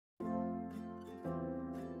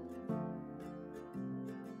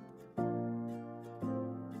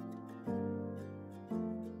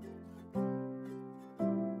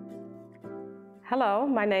Hello,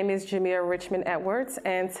 my name is Jamea Richmond-Edwards,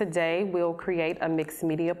 and today we'll create a mixed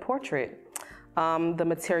media portrait. The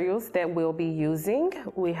materials that we'll be using,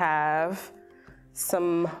 we have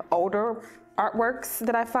some older artworks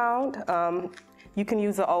that I found. You can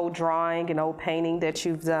use an old drawing, an old painting that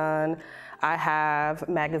you've done. I have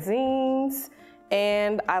magazines,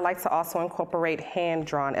 and I like to also incorporate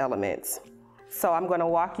hand-drawn elements. So I'm going to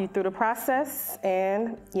walk you through the process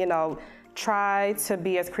and, try to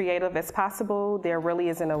be as creative as possible. There really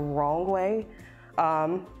isn't a wrong way.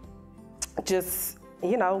 Just,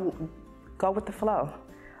 go with the flow.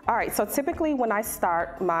 All right, so typically when I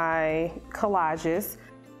start my collages,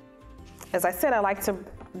 as I said, I like to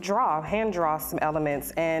hand draw some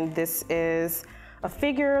elements, and this is a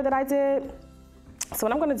figure that I did. So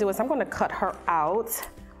what I'm gonna do is I'm gonna cut her out,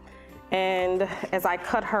 and as I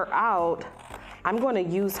cut her out, I'm gonna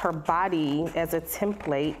use her body as a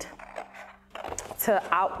template to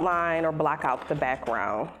outline or block out the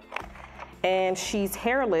background. And she's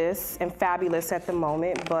hairless and fabulous at the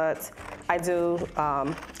moment, but I do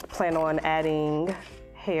plan on adding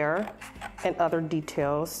hair and other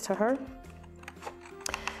details to her.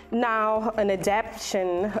 Now, an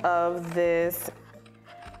adaptation of this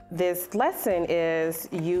lesson is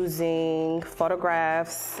using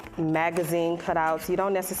photographs, magazine cutouts. You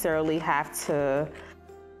don't necessarily have to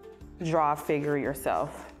draw a figure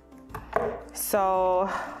yourself. So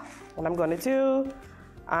what I'm going to do,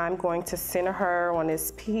 I'm going to center her on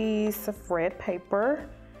this piece of red paper,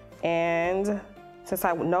 and since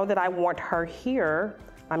I know that I want her here,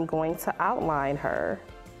 I'm going to outline her.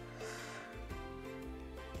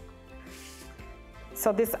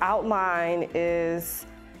 So this outline is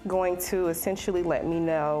going to essentially let me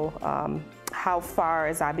know how far,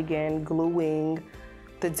 as I begin gluing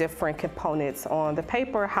the different components on the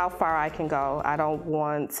paper, how far I can go. I don't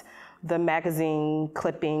want the magazine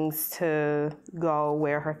clippings to go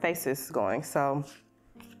where her face is going. So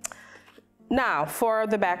now for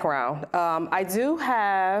the background, I do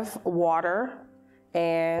have water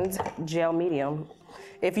and gel medium.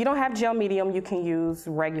 If you don't have gel medium, you can use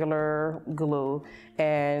regular glue.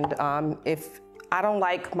 And if I don't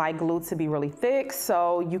like my glue to be really thick,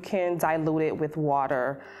 so you can dilute it with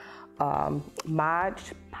water. Mod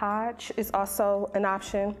Podge is also an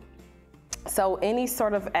option. So any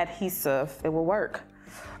sort of adhesive, it will work.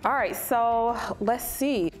 All right, so let's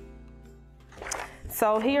see.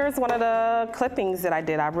 So here's one of the clippings that I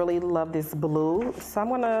did. I really love this blue, so I'm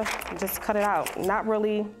gonna just cut it out. Not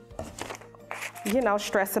really,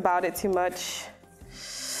 stress about it too much.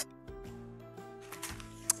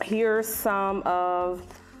 Here's some of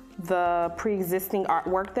the pre-existing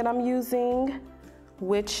artwork that I'm using,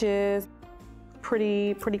 which is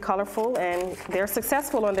pretty colorful, and they're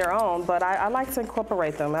successful on their own, but I like to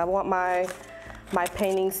incorporate them. I want my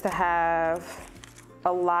paintings to have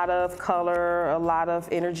a lot of color, a lot of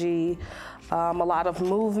energy, a lot of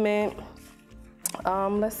movement.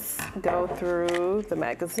 Let's go through the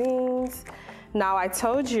magazines. Now, I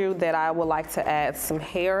told you that I would like to add some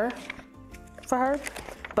hair for her,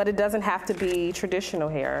 but it doesn't have to be traditional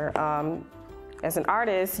hair. As an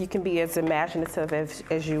artist, you can be as imaginative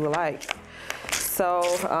as you would like. So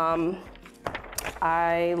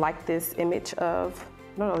I like this image of,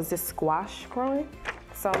 I don't know, is this squash growing?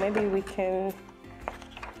 So maybe we can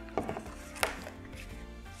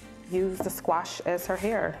use the squash as her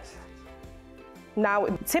hair. Now,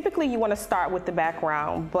 typically you want to start with the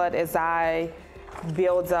background, but as I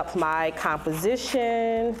build up my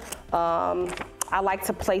composition, I like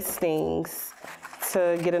to place things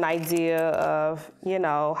to get an idea of,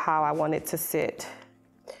 how I want it to sit.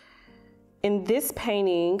 In this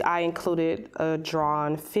painting, I included a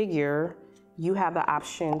drawn figure. You have the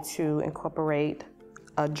option to incorporate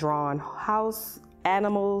a drawn house,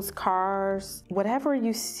 animals, cars, whatever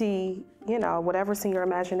you see, whatever's in your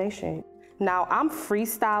imagination. Now, I'm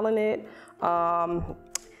freestyling it.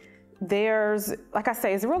 There's, like I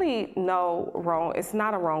say, it's really it's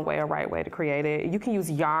not a wrong way or right way to create it. You can use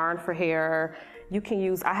yarn for hair.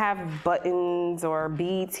 I have buttons or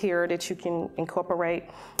beads here that you can incorporate.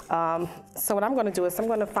 So what I'm gonna do is I'm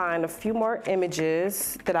gonna find a few more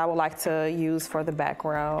images that I would like to use for the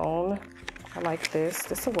background. I like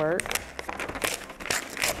this will work.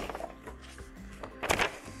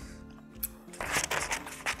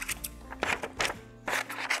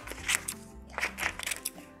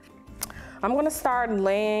 I'm gonna start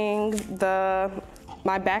laying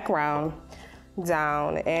my background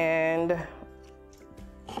down, and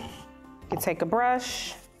you take a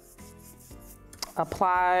brush,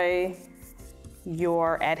 apply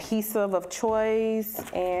your adhesive of choice,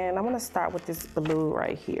 and I'm gonna start with this blue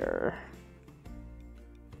right here.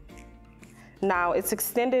 Now it's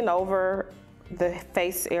extending over the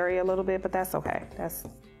face area a little bit, but that's okay. That's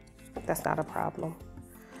not a problem.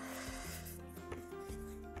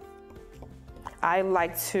 I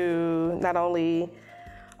like to not only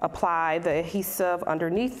apply the adhesive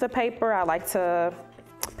underneath the paper, I like to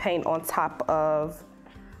paint on top of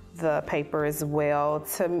the paper as well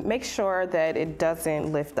to make sure that it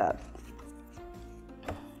doesn't lift up.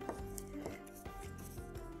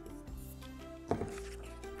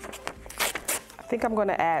 I think I'm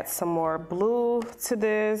gonna add some more blue to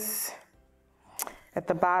this at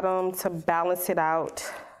the bottom to balance it out.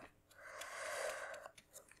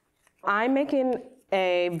 I'm making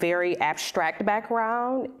a very abstract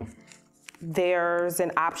background. There's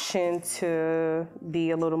an option to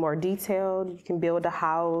be a little more detailed. You can build a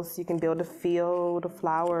house, you can build a field of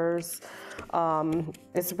flowers.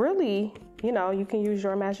 It's really, you know, you can use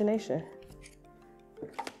your imagination.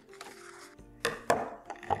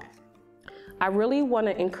 I really want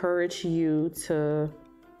to encourage you to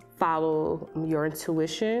follow your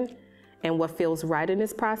intuition and what feels right in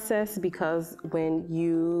this process, because when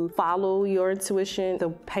you follow your intuition, the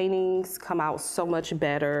paintings come out so much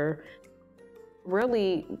better.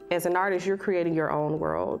 Really, as an artist, you're creating your own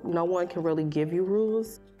world. No one can really give you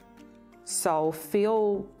rules. So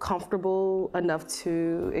feel comfortable enough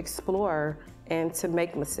to explore and to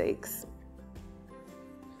make mistakes.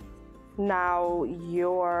 Now,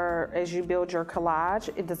 as you build your collage,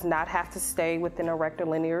 it does not have to stay within a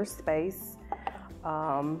rectilinear space.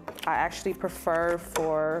 I actually prefer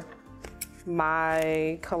for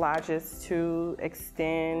my collages to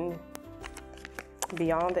extend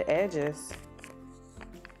beyond the edges.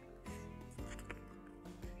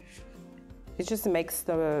 It just makes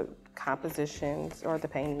the compositions or the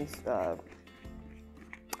paintings a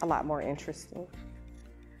lot more interesting.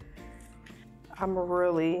 I'm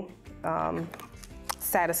really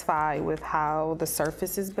satisfied with how the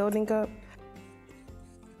surface is building up.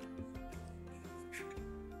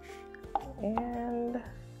 And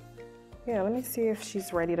yeah, let me see if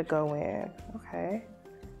she's ready to go in. Okay,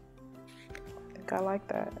 I think I like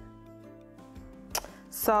that.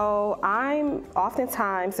 So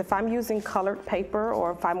oftentimes, if I'm using colored paper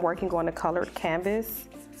or if I'm working on a colored canvas,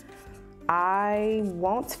 I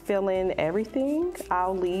won't fill in everything.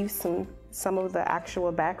 I'll leave some of the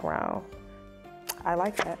actual background. I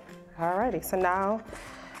like that. Alrighty, so now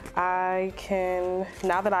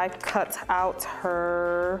now that I cut out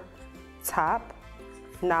her top,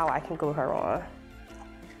 now I can glue her on.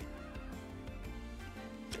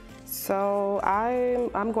 So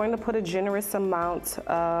I'm going to put a generous amount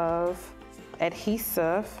of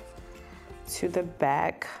adhesive to the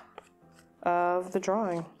back of the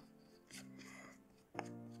drawing.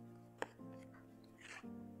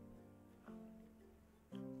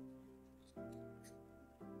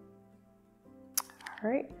 All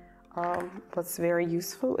right, what's very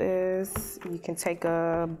useful is you can take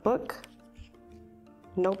a book,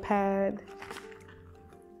 notepad,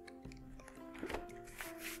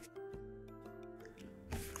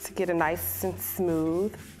 to get it nice and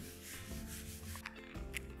smooth.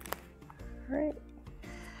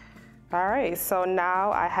 All right, so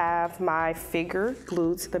now I have my figure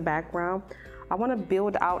glued to the background. I want to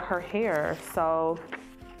build out her hair. So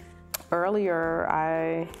earlier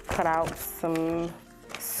I cut out some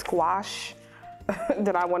squash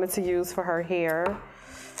that I wanted to use for her hair,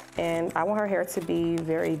 and I want her hair to be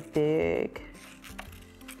very big,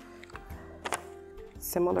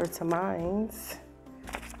 similar to mine's.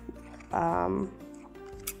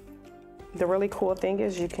 The really cool thing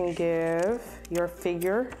is you can give your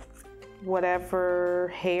figure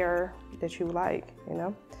whatever hair that you like, you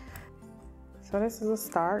know? So this is a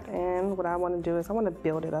start, and what I want to do is I want to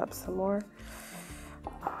build it up some more.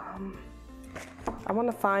 I want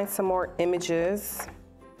to find some more images,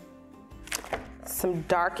 some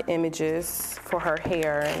dark images for her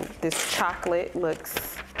hair. And this chocolate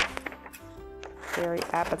looks very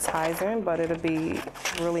appetizing, but it'll be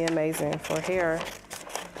really amazing for hair.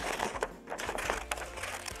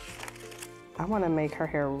 I want to make her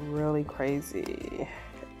hair really crazy.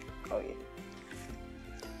 Oh yeah.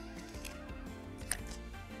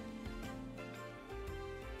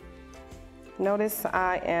 Notice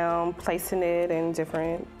I am placing it in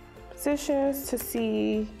different positions to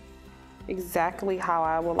see exactly how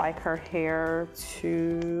I would like her hair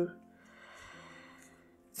to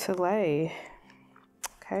lay.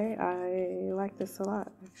 Okay, I like this a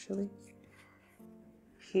lot, actually.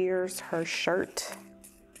 Here's her shirt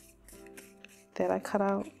that I cut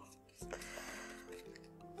out.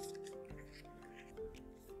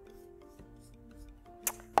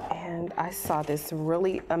 And I saw this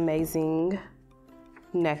really amazing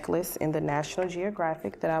necklace in the National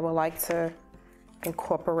Geographic that I would like to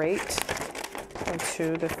incorporate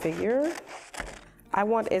into the figure. I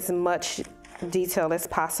want as much detail as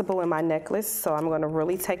possible in my necklace, so I'm going to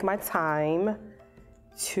really take my time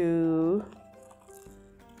to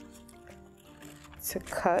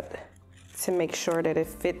cut to make sure that it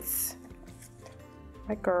fits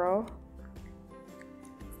my girl.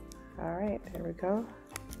 All right, there we go.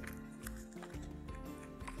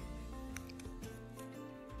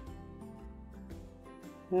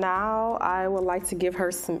 Now I would like to give her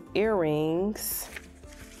some earrings.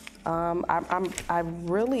 I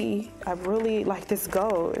really like this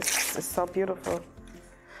gold. It's so beautiful.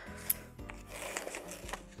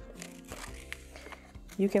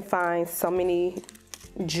 You can find so many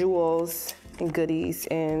jewels and goodies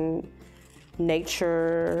in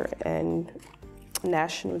Nature and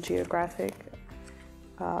National Geographic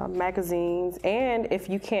magazines, and if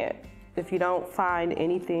you don't find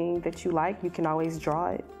anything that you like, you can always draw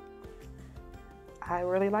it. I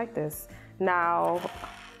really like this. Now,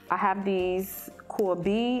 I have these cool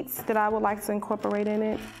beads that I would like to incorporate in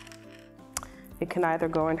it. It can either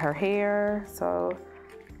go in her hair, so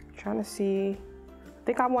I'm trying to see. I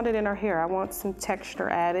think I want it in her hair. I want some texture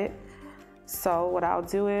added. So what I'll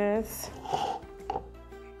do is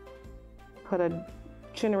put a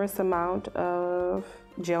generous amount of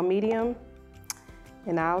gel medium,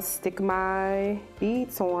 and I'll stick my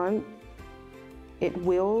beads on. It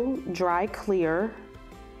will dry clear.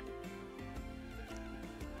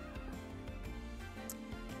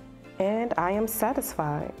 And I am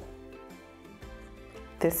satisfied.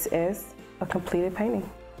 This is a completed painting.